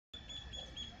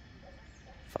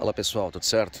Fala pessoal, tudo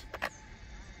certo?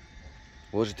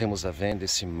 Hoje temos à venda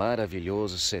esse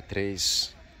maravilhoso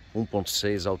C3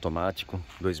 1.6 automático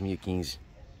 2015.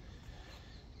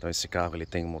 Então esse carro ele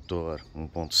tem um motor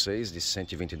 1.6 de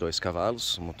 122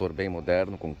 cavalos, um motor bem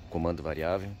moderno com comando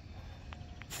variável,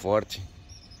 forte,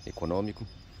 econômico.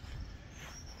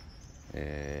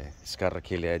 Esse carro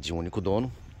aqui ele é de único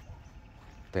dono,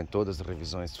 tem todas as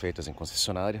revisões feitas em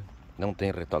concessionária, não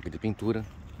tem retoque de pintura.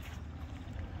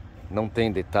 Não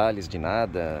tem detalhes de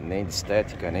nada, nem de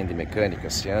estética, nem de mecânica.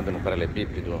 Se anda no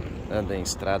paralelepípedo, anda em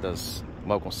estradas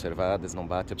mal conservadas, não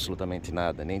bate absolutamente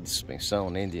nada, nem de suspensão,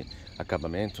 nem de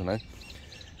acabamento, né?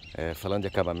 Falando de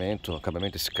acabamento, o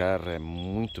acabamento desse carro é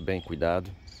muito bem cuidado,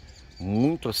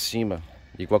 muito acima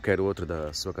de qualquer outro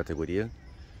da sua categoria.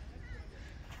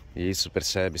 E isso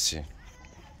percebe-se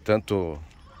tanto,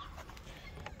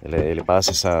 ele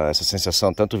passa essa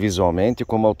sensação tanto visualmente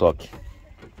como ao toque.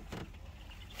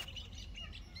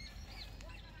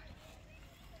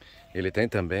 Ele tem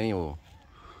também o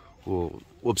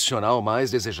opcional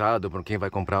mais desejado por quem vai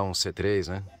comprar um C3,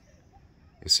 né?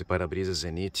 Esse Parabrisa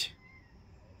Zenith,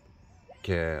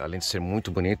 que além de ser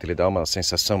muito bonito, ele dá uma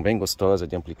sensação bem gostosa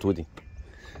de amplitude.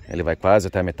 Ele vai quase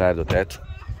até a metade do teto.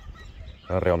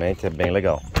 Então realmente é bem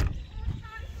legal.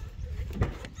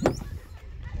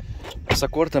 Essa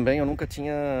cor também eu nunca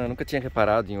tinha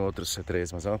reparado em outros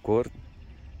C3, mas é uma cor,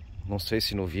 não sei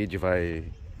se no vídeo vai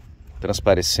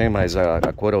transparecer, mas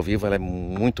a cor ao vivo ela é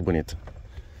muito bonita.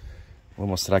 Vou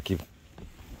mostrar aqui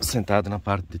sentado na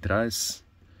parte de trás,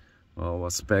 ó, o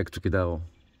aspecto que dá o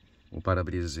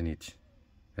Parabrisa Zenith.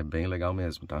 É bem legal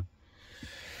mesmo, tá?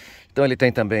 Então ele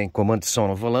tem também comando de som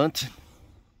no volante,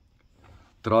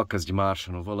 trocas de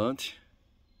marcha no volante,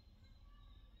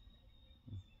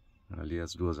 ali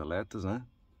as duas aletas, né?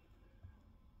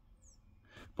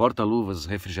 Porta-luvas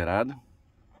refrigerado.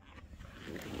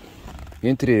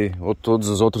 Entre todos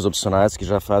os outros opcionais que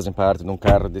já fazem parte de um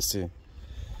carro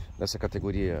dessa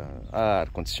categoria: ar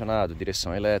condicionado,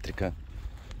 direção elétrica,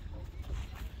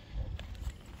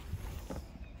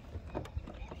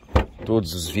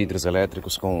 todos os vidros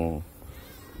elétricos com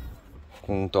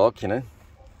um toque, né?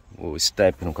 O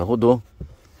step nunca rodou.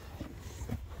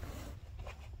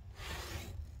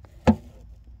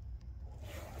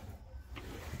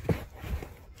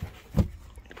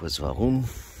 Depois eu arrumo.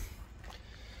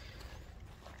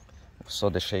 Só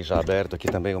deixei já aberto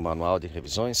aqui também o manual de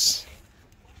revisões.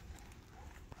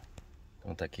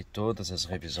 Então tá aqui todas as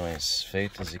revisões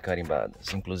feitas e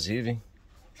carimbadas. Inclusive,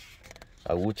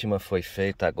 a última foi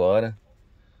feita agora,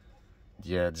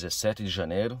 dia 17 de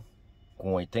janeiro,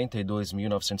 com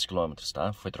 82.900 km,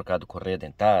 tá? Foi trocado correia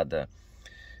dentada,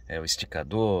 o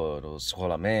esticador, os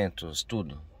rolamentos,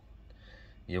 tudo.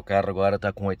 E o carro agora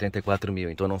tá com 84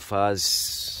 mil, então não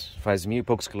faz 1.000 e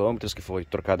poucos quilômetros que foi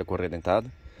trocada a correia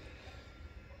dentada.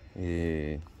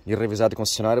 E revisado em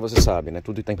concessionária, você sabe, né?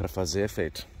 Tudo que tem para fazer é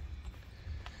feito.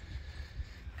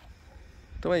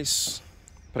 Então é isso.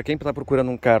 Para quem está procurando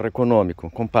um carro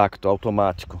econômico, compacto,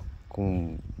 automático,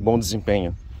 com bom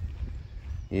desempenho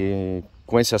e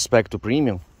com esse aspecto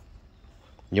premium,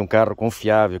 e um carro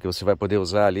confiável que você vai poder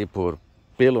usar ali por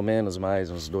pelo menos mais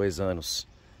uns 2 anos,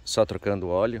 só trocando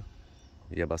óleo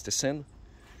e abastecendo,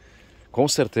 com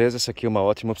certeza essa aqui é uma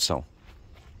ótima opção.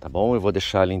 Tá bom? Eu vou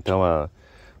deixar ali então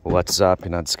o WhatsApp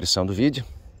na descrição do vídeo,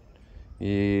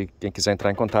 e quem quiser entrar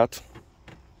em contato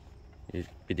e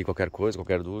pedir qualquer coisa,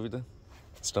 qualquer dúvida,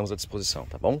 estamos à disposição,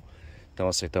 tá bom? Então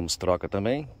aceitamos troca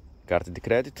também, carta de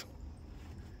crédito,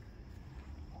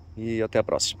 e até a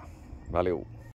próxima. Valeu!